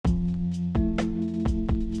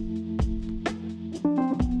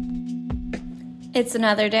It's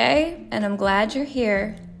another day, and I'm glad you're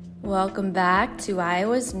here. Welcome back to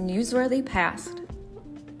Iowa's Newsworthy Past.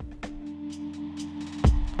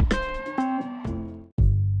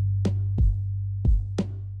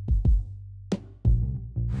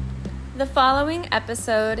 The following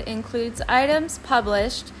episode includes items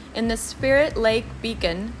published in the Spirit Lake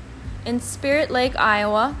Beacon in Spirit Lake,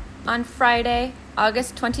 Iowa, on Friday,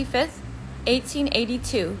 August 25th,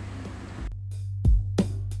 1882.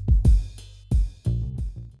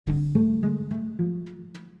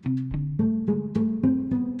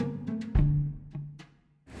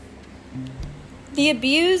 The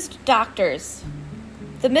Abused Doctors.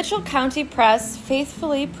 The Mitchell County Press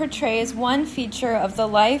faithfully portrays one feature of the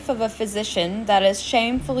life of a physician that is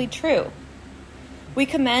shamefully true. We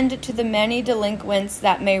commend it to the many delinquents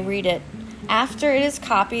that may read it, after it is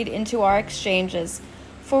copied into our exchanges,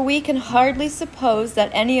 for we can hardly suppose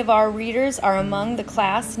that any of our readers are among the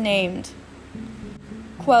class named.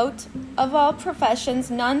 Quote, "Of all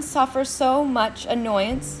professions, none suffer so much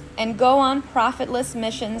annoyance and go on profitless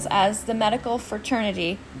missions as the medical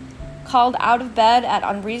fraternity, called out of bed at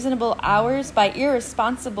unreasonable hours by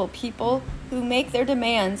irresponsible people who make their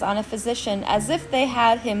demands on a physician as if they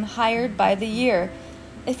had him hired by the year.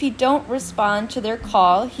 If he don't respond to their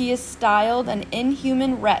call, he is styled an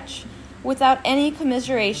inhuman wretch, without any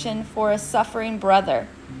commiseration for a suffering brother.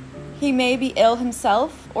 He may be ill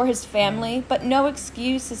himself or his family, but no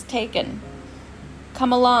excuse is taken.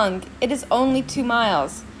 Come along, it is only 2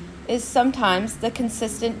 miles, is sometimes the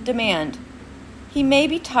consistent demand. He may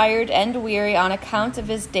be tired and weary on account of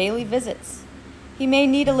his daily visits. He may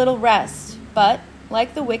need a little rest, but,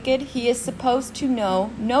 like the wicked, he is supposed to know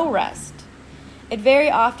no rest. It very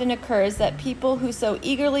often occurs that people who so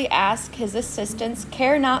eagerly ask his assistance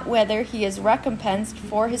care not whether he is recompensed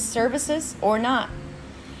for his services or not.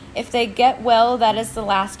 If they get well, that is the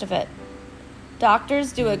last of it.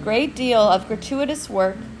 Doctors do a great deal of gratuitous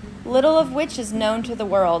work, little of which is known to the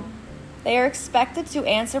world. They are expected to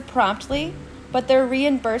answer promptly, but their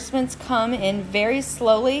reimbursements come in very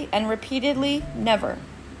slowly and repeatedly never.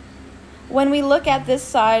 When we look at this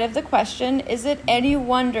side of the question, is it any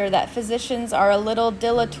wonder that physicians are a little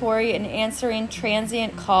dilatory in answering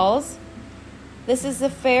transient calls? This is a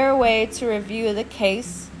fair way to review the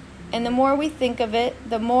case, and the more we think of it,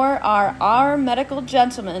 the more are our medical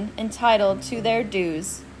gentlemen entitled to their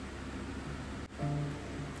dues.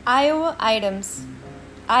 Iowa items.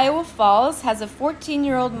 Iowa Falls has a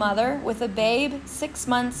 14-year-old mother with a babe 6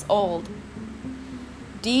 months old.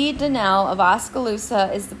 D. Donnell of Oskaloosa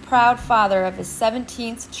is the proud father of his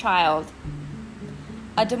 17th child.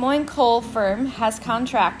 A Des Moines coal firm has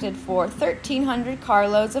contracted for 1,300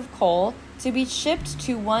 carloads of coal to be shipped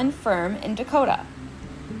to one firm in Dakota.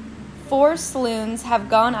 4 saloons have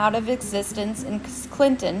gone out of existence in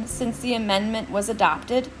Clinton since the amendment was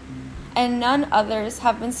adopted, and none others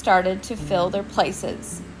have been started to fill their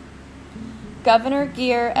places. Governor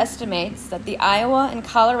Geer estimates that the Iowa and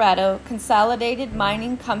Colorado Consolidated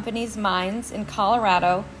Mining Company's mines in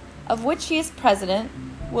Colorado, of which he is president,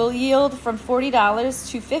 will yield from $40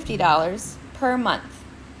 to $50 per month.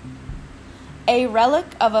 A relic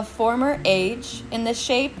of a former age, in the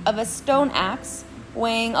shape of a stone axe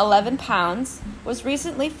weighing 11 pounds, was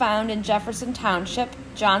recently found in Jefferson Township,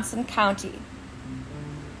 Johnson County.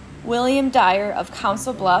 William Dyer of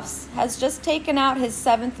Council Bluffs has just taken out his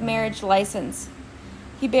 7th marriage license.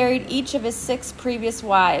 He buried each of his 6 previous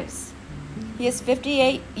wives. He is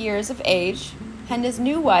 58 years of age, and his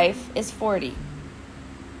new wife is 40.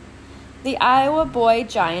 The Iowa boy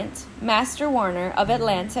giant, Master Warner of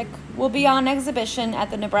Atlantic, will be on exhibition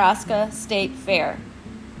at the Nebraska State Fair.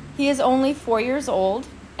 He is only 4 years old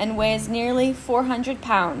and weighs nearly 400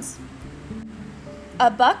 pounds. A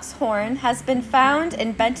buck's horn has been found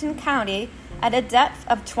in Benton County at a depth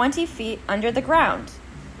of 20 feet under the ground.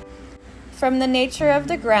 From the nature of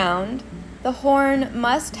the ground, the horn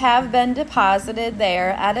must have been deposited there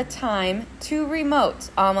at a time too remote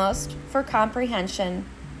almost for comprehension.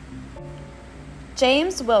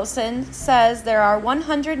 James Wilson says there are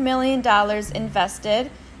 $100 million invested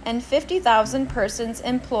and 50,000 persons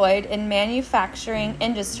employed in manufacturing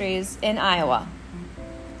industries in Iowa.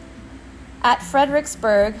 At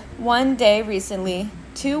Fredericksburg, one day recently,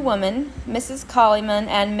 2 women, Mrs. Colliman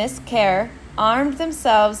and Miss Kerr, armed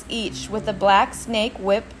themselves each with a black snake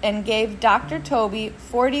whip and gave Dr. Toby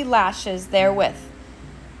 40 lashes therewith.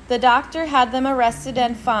 The doctor had them arrested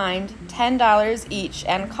and fined $10 each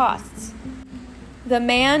and costs. The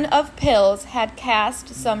man of pills had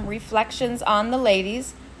cast some reflections on the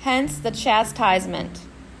ladies, hence the chastisement.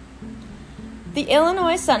 The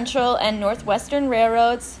Illinois Central and Northwestern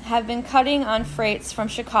railroads have been cutting on freights from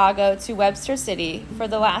Chicago to Webster City for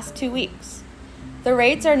the last 2 weeks. The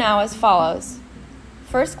rates are now as follows.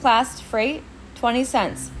 First class freight, 20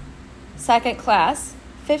 cents. Second class,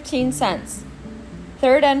 15 cents.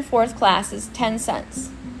 Third and fourth class is 10 cents.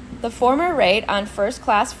 The former rate on first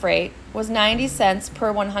class freight was 90 cents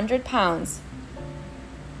per 100 pounds.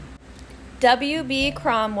 W.B.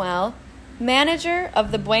 Cromwell, manager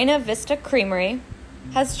of the Buena Vista Creamery,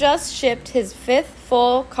 has just shipped his 5th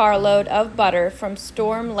full carload of butter from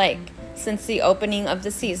Storm Lake since the opening of the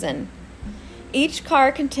season. Each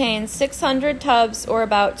car contains 600 tubs, or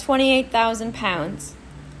about 28,000 pounds.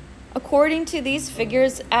 According to these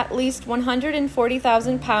figures, at least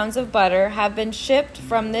 140,000 pounds of butter have been shipped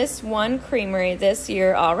from this one creamery this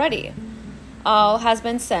year already. All has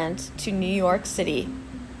been sent to New York City.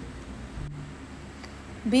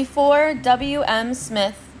 Before W.M.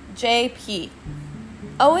 Smith, J.P.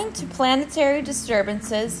 Owing to planetary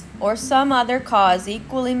disturbances or some other cause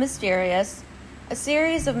equally mysterious, a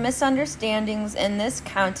series of misunderstandings in this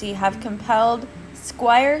county have compelled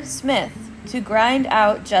Squire Smith to grind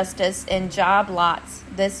out justice in job lots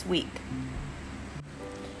this week.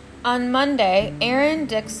 On Monday, Aaron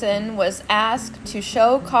Dixon was asked to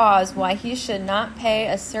show cause why he should not pay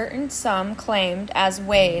a certain sum claimed as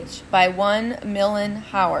wage by one Millen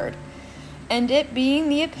Howard, and it being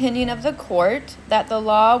the opinion of the court that the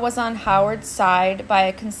law was on Howard's side by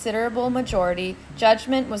a considerable majority,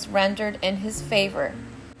 judgment was rendered in his favor.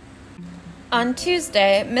 On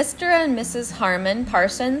Tuesday, Mr. and Mrs. Harmon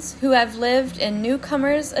Parsons, who have lived in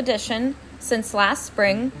Newcomer's Addition since last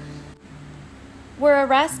spring, were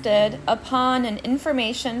arrested upon an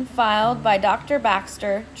information filed by Dr.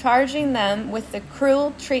 Baxter charging them with the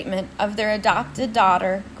cruel treatment of their adopted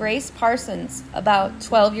daughter, Grace Parsons, about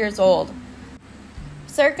 12 years old.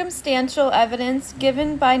 Circumstantial evidence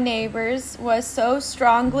given by neighbors was so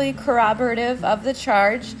strongly corroborative of the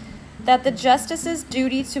charge that the justice's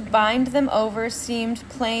duty to bind them over seemed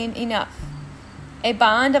plain enough. A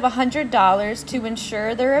bond of $100 to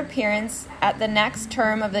ensure their appearance at the next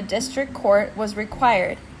term of the district court was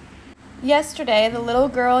required. Yesterday, the little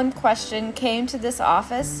girl in question came to this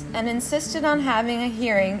office and insisted on having a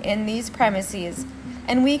hearing in these premises,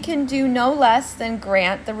 and we can do no less than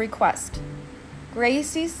grant the request.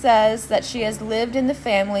 Gracie says that she has lived in the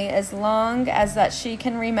family as long as that she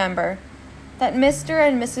can remember, that Mr.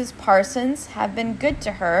 and Mrs. Parsons have been good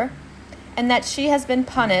to her, and that she has been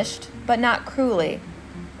punished, but not cruelly,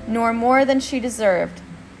 nor more than she deserved,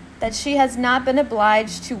 that she has not been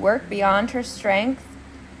obliged to work beyond her strength,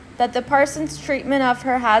 that the Parsons' treatment of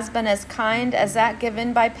her has been as kind as that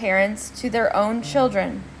given by parents to their own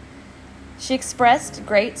children. She expressed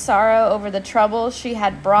great sorrow over the trouble she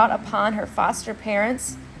had brought upon her foster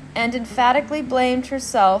parents, and emphatically blamed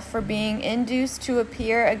herself for being induced to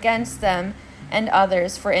appear against them and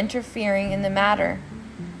others for interfering in the matter.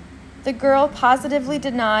 The girl positively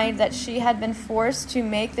denied that she had been forced to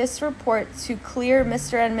make this report to clear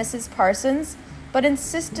Mr. and Mrs. Parsons, but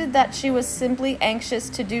insisted that she was simply anxious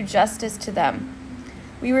to do justice to them.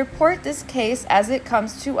 We report this case as it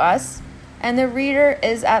comes to us, and the reader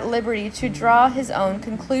is at liberty to draw his own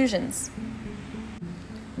conclusions.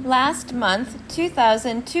 Last month,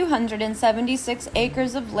 2,276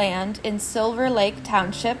 acres of land in Silver Lake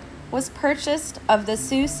Township was purchased of the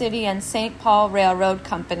Sioux City and St. Paul Railroad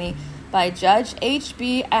Company by Judge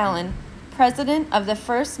H.B. Allen, president of the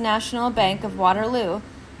First National Bank of Waterloo,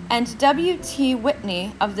 and W.T.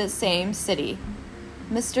 Whitney of the same city.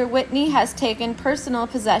 Mr. Whitney has taken personal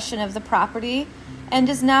possession of the property and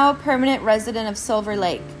is now a permanent resident of Silver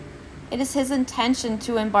Lake. It is his intention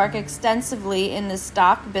to embark extensively in the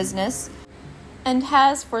stock business and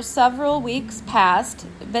has for several weeks past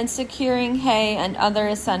been securing hay and other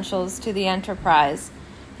essentials to the enterprise.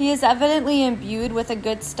 He is evidently imbued with a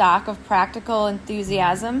good stock of practical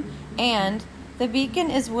enthusiasm, and the Beacon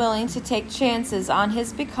is willing to take chances on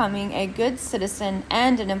his becoming a good citizen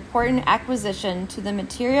and an important acquisition to the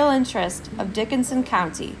material interest of Dickinson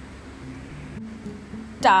County.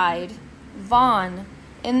 Died. Vaughn.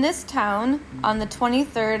 In this town, on the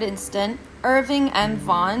 23rd instant, Irving M.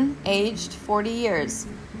 Vaughn, aged 40 years.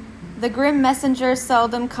 The grim messenger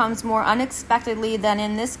seldom comes more unexpectedly than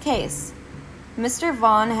in this case. Mr.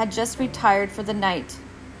 Vaughn had just retired for the night.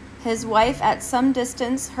 His wife at some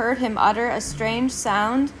distance heard him utter a strange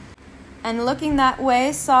sound, and looking that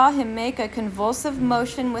way saw him make a convulsive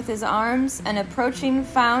motion with his arms, and approaching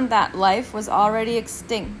found that life was already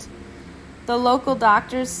extinct. The local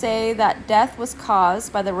doctors say that death was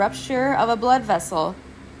caused by the rupture of a blood vessel.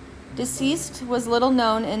 Deceased was little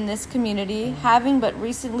known in this community, having but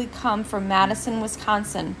recently come from Madison,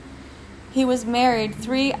 Wisconsin. He was married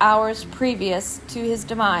 3 hours previous to his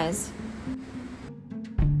demise.